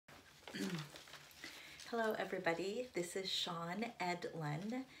Hello everybody, this is Shawn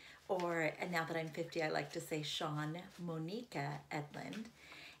Edlund, and now that I'm 50 I like to say Shawn Moniquea Edlund,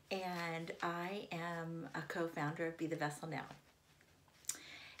 and I am a co-founder of Be the Vessel Now.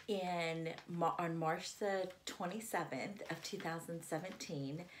 On March the 27th of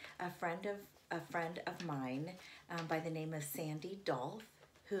 2017, a friend of mine by the name of Sandy Dolph,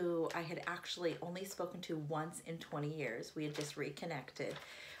 who I had actually only spoken to once in 20 years, we had just reconnected,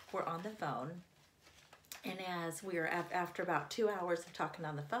 were on the phone. And as we were after about 2 hours of talking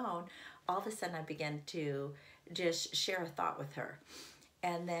on the phone, all of a sudden I began to just share a thought with her.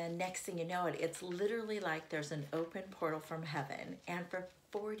 And then next thing you know, it's literally like there's an open portal from heaven. And for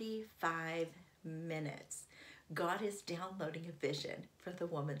 45 minutes, God is downloading a vision for the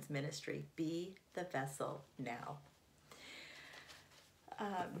woman's ministry. Be the vessel now.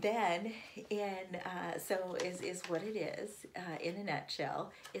 So is what it is in a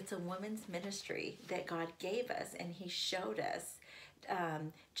nutshell. It's a women's ministry that God gave us, and He showed us.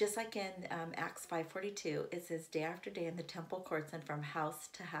 Just like in Acts 5:42, it says, "Day after day in the temple courts and from house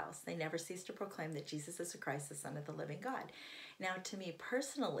to house, they never cease to proclaim that Jesus is the Christ, the Son of the living God." Now, to me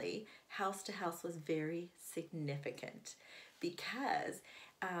personally, house to house was very significant because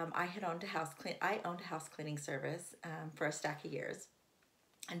I owned a house cleaning service for a stack of years.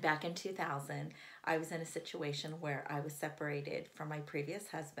 And back in 2000, I was in a situation where I was separated from my previous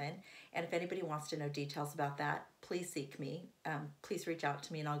husband. And if anybody wants to know details about that, please seek me. Please reach out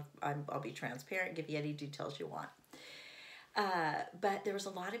to me, and I'll be transparent, give you any details you want. But there was a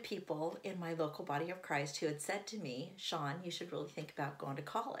lot of people in my local body of Christ who had said to me, "Shawn, you should really think about going to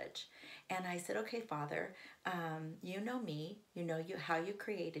college." And I said, "Okay, Father, you know me, you know how you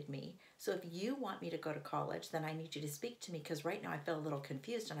created me. So if you want me to go to college, then I need you to speak to me, because right now I feel a little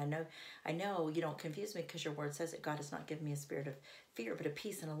confused, and I know you don't confuse me, because your word says that God has not given me a spirit of fear, but a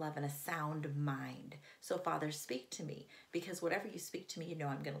peace and a love and a sound mind. So Father, speak to me, because whatever you speak to me, you know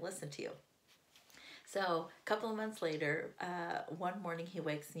I'm going to listen to you." So a couple of months later, one morning he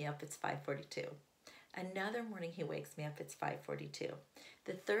wakes me up, it's 5:42. Another morning he wakes me up, it's 5:42.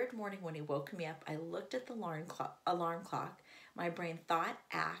 The third morning when he woke me up, I looked at the alarm clock. My brain thought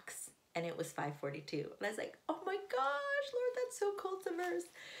Acts, and it was 5:42. And I was like, "Oh my gosh, Lord, that's so cool-to-verse."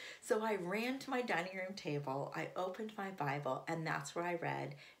 So I ran to my dining room table, I opened my Bible, and that's where I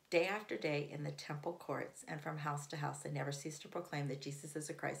read, "Day after day in the temple courts and from house to house, they never cease to proclaim that Jesus is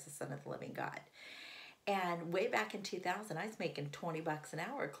the Christ, the Son of the living God." And way back in 2000, I was making $20 an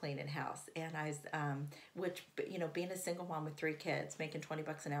hour cleaning house. And I was, which, you know, being a single mom with 3 kids, making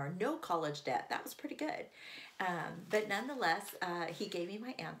 $20 an hour, no college debt, that was pretty good. But nonetheless, he gave me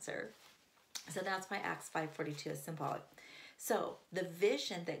my answer. So that's why Acts 5:42 is symbolic. So the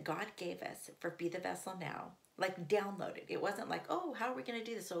vision that God gave us for Be the Vessel Now, like downloaded. It wasn't like, "Oh, how are we going to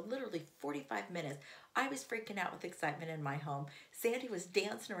do this?" So literally 45 minutes, I was freaking out with excitement in my home. Sandy was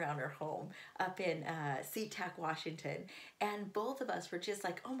dancing around her home up in SeaTac, Washington. And both of us were just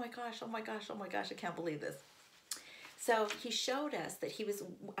like, "Oh my gosh, oh my gosh, oh my gosh, I can't believe this." So he showed us that he was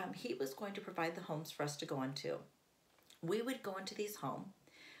going to provide the homes for us to go into. We would go into these homes.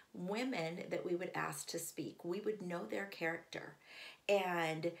 Women that we would ask to speak, we would know their character,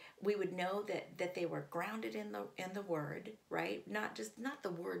 and we would know that they were grounded in the word, right? Not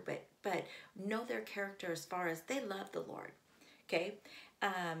the word, but know their character as far as they love the Lord. Okay,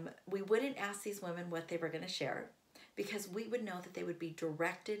 we wouldn't ask these women what they were going to share, because we would know that they would be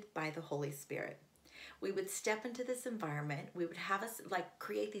directed by the Holy Spirit. We would step into this environment. We would have us like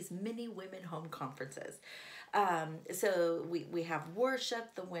create these mini women home conferences. So we have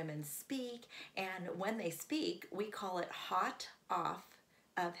worship, the women speak, and when they speak, we call it hot off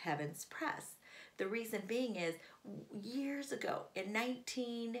of heaven's press. The reason being is, years ago in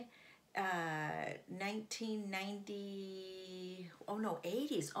 80s,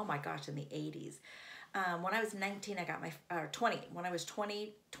 oh my gosh, in the 80s. When I was 19, I got 20. When I was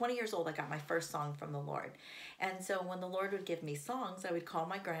 20 years old, I got my first song from the Lord. And so when the Lord would give me songs, I would call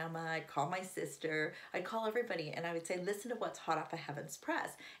my grandma, I'd call my sister, I'd call everybody, and I would say, "Listen to what's hot off of heaven's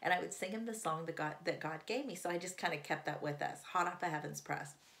press." And I would sing him the song that God gave me. So I just kind of kept that with us, hot off of heaven's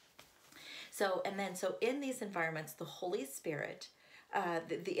press. So in these environments, the Holy Spirit,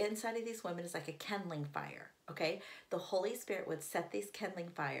 the inside of these women is like a kindling fire, okay? The Holy Spirit would set these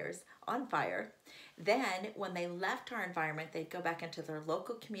kindling fires on fire. Then when they left our environment, they'd go back into their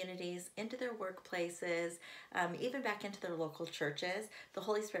local communities, into their workplaces, even back into their local churches. The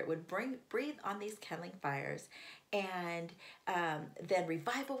Holy Spirit would breathe on these kindling fires, and then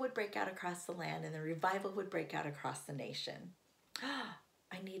revival would break out across the land, and the revival would break out across the nation.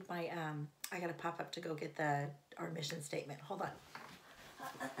 I need my, I gotta pop up to go get our mission statement. Hold on.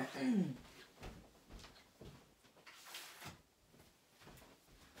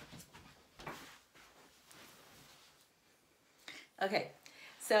 Okay,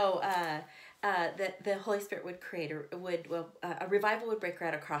 so the Holy Spirit would create a revival would break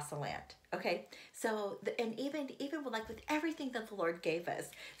out across the land. Okay, so and even like with everything that the Lord gave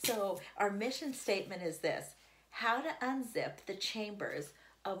us. So our mission statement is this: how to unzip the chambers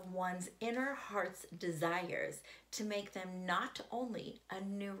of one's inner heart's desires to make them not only a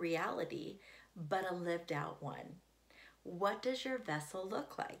new reality, but a lived out one. What does your vessel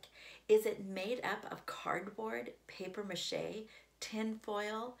look like? Is it made up of cardboard, paper mache, tin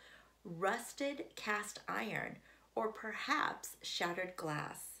foil, rusted cast iron, or perhaps shattered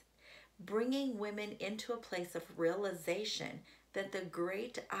glass? Bringing women into a place of realization that the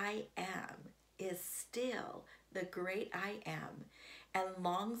great I am is still the great I am and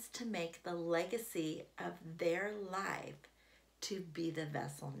longs to make the legacy of their life to be the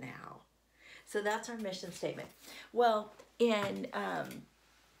vessel now. So that's our mission statement. Well, in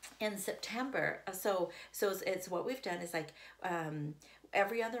September, it's what we've done is like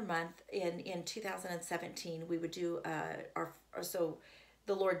every other month in 2017 we would do so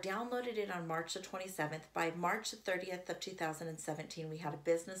the Lord downloaded it on March the 27th. By March the 30th of 2017, we had a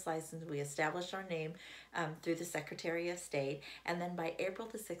business license. We established our name through the Secretary of State. And then by April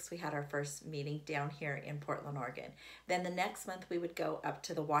the 6th, we had our first meeting down here in Portland, Oregon. Then the next month, we would go up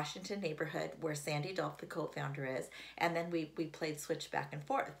to the Washington neighborhood where Sandy Dolph, the co-founder, is. And then we played switch back and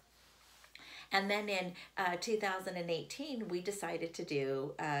forth. And then in 2018, we decided to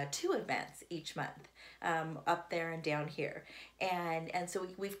do 2 events each month, up there and down here. And so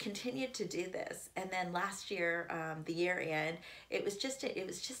we've continued to do this. And then last year, the year end, it was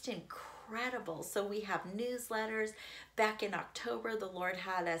just incredible. So we have newsletters. Back in October, the Lord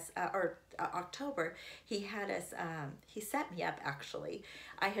had us, October, he had us, he set me up actually.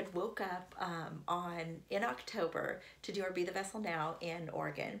 I had woke up in October to do our Be the Vessel Now in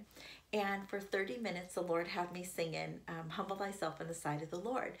Oregon. And for 30 minutes, the Lord had me singing, Humble Thyself in the Sight of the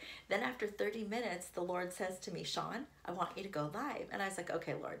Lord. Then after 30 minutes, the Lord says to me, Shawn, I want you to go live. And I was like,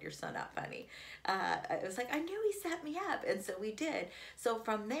 okay, Lord, you're so not funny. It was like, I knew he set me up. And so we did. So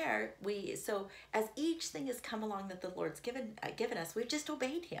from there, so as each thing has come along that the Lord's given us, we've just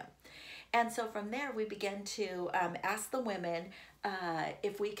obeyed him. And so from there, we began to ask the women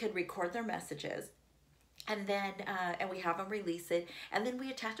if we could record their messages. And then, and we have them release it, and then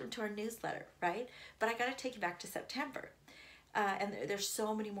we attach them to our newsletter, right? But I got to take you back to September. And there's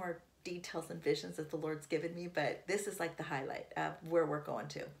so many more details and visions that the Lord's given me, but this is like the highlight of where we're going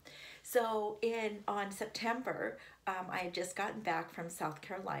to. So on September, I had just gotten back from South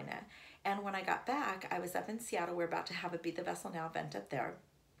Carolina. And when I got back, I was up in Seattle. We're about to have a Be the Vessel Now event up there.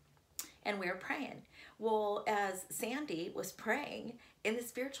 And we were praying. Well, as Sandy was praying, in the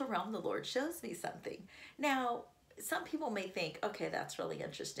spiritual realm, the Lord shows me something. Now, some people may think, okay, that's really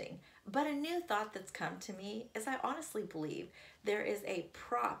interesting. But a new thought that's come to me is I honestly believe there is a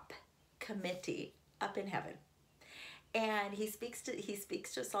prop committee up in heaven. And he speaks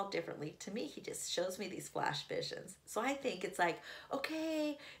to us all differently. To me, he just shows me these flash visions. So I think it's like,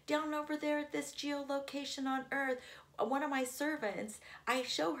 okay, down over there at this geolocation on earth, one of my servants, I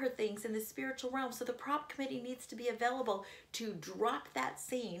show her things in the spiritual realm. So the prop committee needs to be available to drop that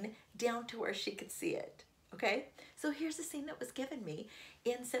scene down to where she could see it. Okay? So here's the scene that was given me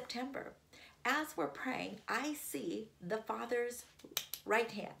in September. As we're praying, I see the Father's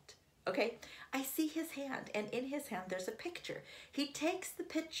right hand. Okay? I see his hand, and in his hand there's a picture. He takes the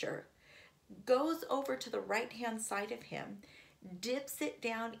picture, goes over to the right-hand side of him, dips it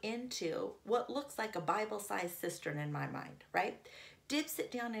down into what looks like a Bible-sized cistern in my mind, right? Dips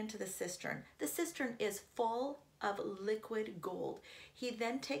it down into the cistern. The cistern is full of liquid gold. He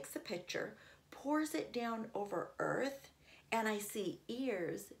then takes the picture, pours it down over earth, and I see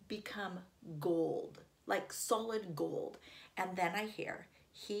ears become gold, like solid gold. And then I hear,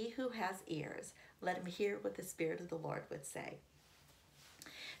 he who has ears, let him hear what the Spirit of the Lord would say.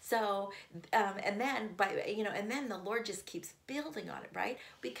 So, and then the Lord just keeps building on it, right?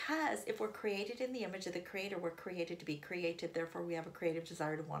 Because if we're created in the image of the Creator, we're created to be creative. Therefore, we have a creative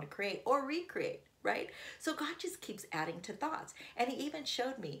desire to want to create or recreate, right? So God just keeps adding to thoughts. And he even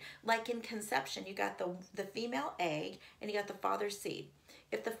showed me, like in conception, you got the female egg and you got the father's seed.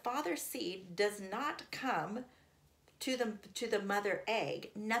 If the father's seed does not come to the mother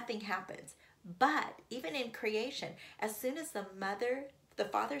egg, nothing happens. But even in creation, as soon as the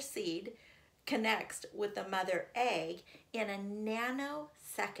father's seed connects with the mother egg, in a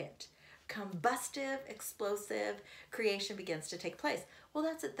nanosecond, combustive, explosive creation begins to take place. Well,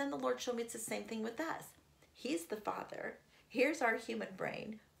 that's it. Then the Lord showed me it's the same thing with us. He's the Father. Here's our human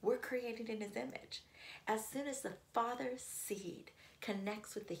brain. We're created in his image. As soon as the Father's seed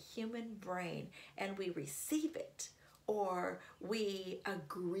connects with the human brain and we receive it, or we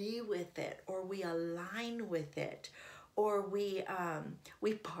agree with it, or we align with it, or we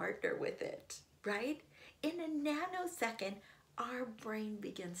partner with it, right? In a nanosecond, our brain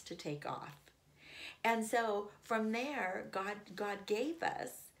begins to take off. And so from there, God gave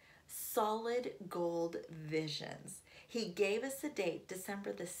us solid gold visions. He gave us a date,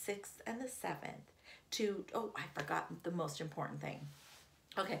 December the 6th and the 7th, to, oh, I forgot the most important thing.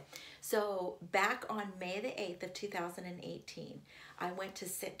 Okay, so back on May the 8th of 2018, I went to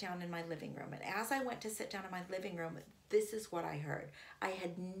sit down in my living room. And as I went to sit down in my living room, this is what I heard. I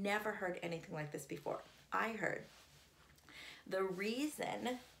had never heard anything like this before. I heard, the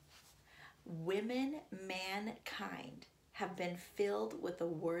reason women, mankind, have been filled with the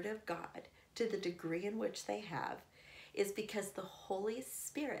Word of God to the degree in which they have is because the Holy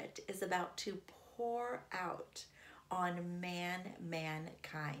Spirit is about to pour out on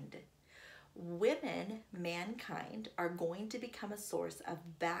mankind. Women, mankind, are going to become a source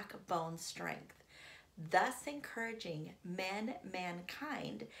of backbone strength, thus encouraging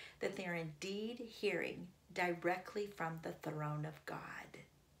mankind, that they're indeed hearing directly from the throne of God.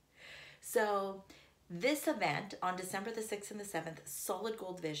 So this event on December the 6th and the 7th, Solid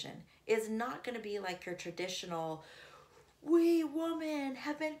Gold Vision, is not going to be like your traditional, we women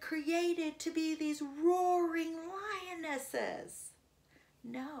have been created to be these roaring lionesses.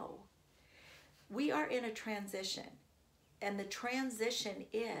 No, we are in a transition. And the transition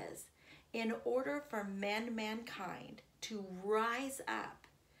is, in order for mankind to rise up,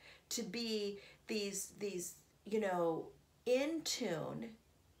 to be these in tune,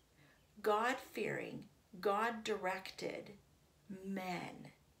 God-fearing, God-directed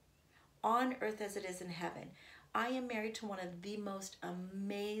men on earth as it is in heaven. I am married to one of the most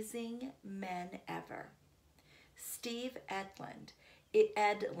amazing men ever. Steve Edlund.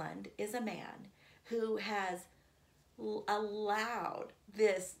 Edlund is a man who has allowed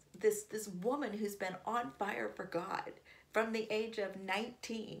this woman who's been on fire for God from the age of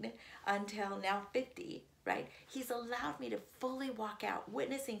 19 until now 50, right? He's allowed me to fully walk out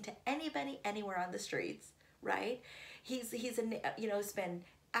witnessing to anybody, anywhere on the streets, right? He's spend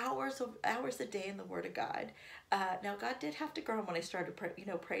hours a day in the Word of God. Now, God did have to grow him when I started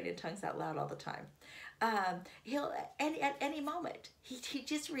praying in tongues out loud all the time. He'll at any moment he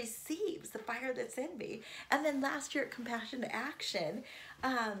just receives the fire that's in me. And then last year at Compassion to Action,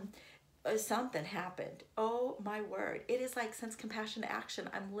 something happened. Oh my word! It is like, since Compassion to Action,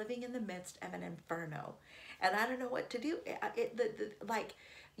 I'm living in the midst of an inferno, and I don't know what to do.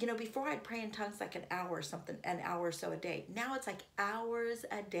 Before I'd pray in tongues like an hour or so a day. Now it's like hours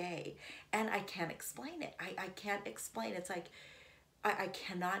a day, and I can't explain it. I can't explain. It's like I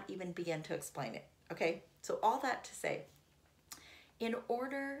cannot even begin to explain it. Okay, so all that to say, in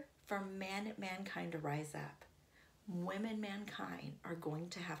order for mankind to rise up, women, mankind, are going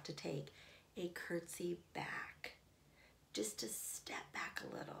to have to take a curtsy back, just to step back a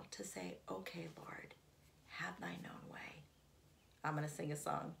little, to say, okay, Lord, have thine own way. I'm going to sing a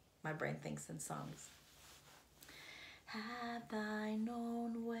song. My brain thinks in songs. Have thine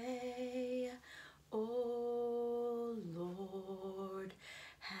own way, O Lord,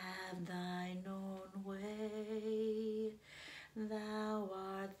 have thine own way. Thou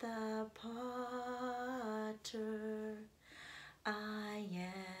art the potter, I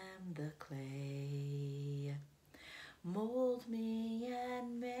am the clay. Mold me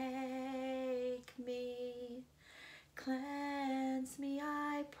and make me, cleanse me,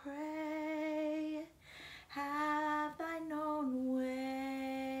 I pray. Have thine own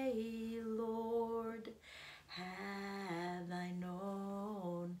way, Lord, have thine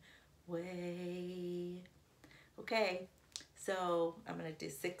own way. Okay, so I'm going to do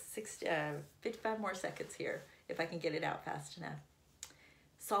 55 more seconds here, if I can get it out fast enough.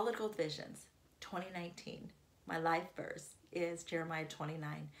 Solid Gold Visions, 2019. My life verse is Jeremiah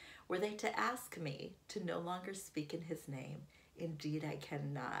 29. Were they to ask me to no longer speak in his name, indeed I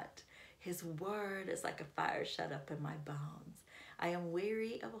cannot. His word is like a fire shut up in my bones. I am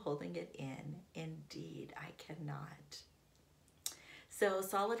weary of holding it in. Indeed, I cannot. So,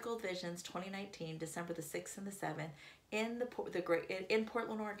 Solid Gold Visions 2019, December the 6th and the 7th, in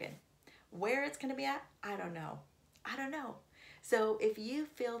Portland, Oregon. Where it's going to be at, I don't know. I don't know. So, if you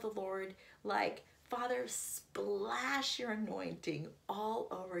feel the Lord, like, Father, splash your anointing all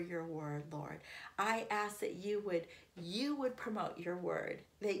over your word, Lord. I ask that you would promote your word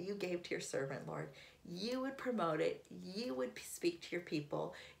that you gave to your servant, Lord. You would promote it. You would speak to your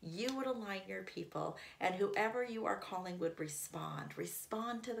people. You would align your people. And whoever you are calling would respond.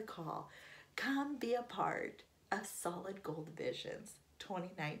 Respond to the call. Come be a part of Solid Gold Visions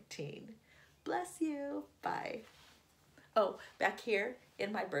 2019. Bless you. Bye. Oh, back here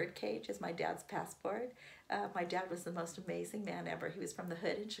in my bird cage is my dad's passport. My dad was the most amazing man ever. He was from the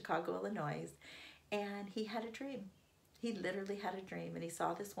hood in Chicago, Illinois, and he had a dream. He literally had a dream, and he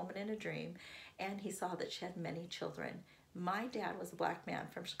saw this woman in a dream, and he saw that she had many children. My dad was a black man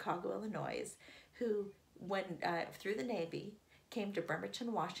from Chicago, Illinois, who went through the Navy, came to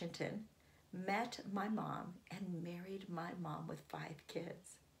Bremerton, Washington, met my mom, and married my mom with 5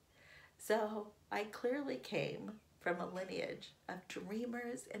 kids. So I clearly came from a lineage of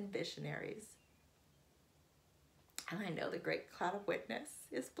dreamers and visionaries. And I know the great cloud of witness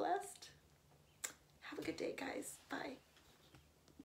is blessed. Have a good day, guys. Bye.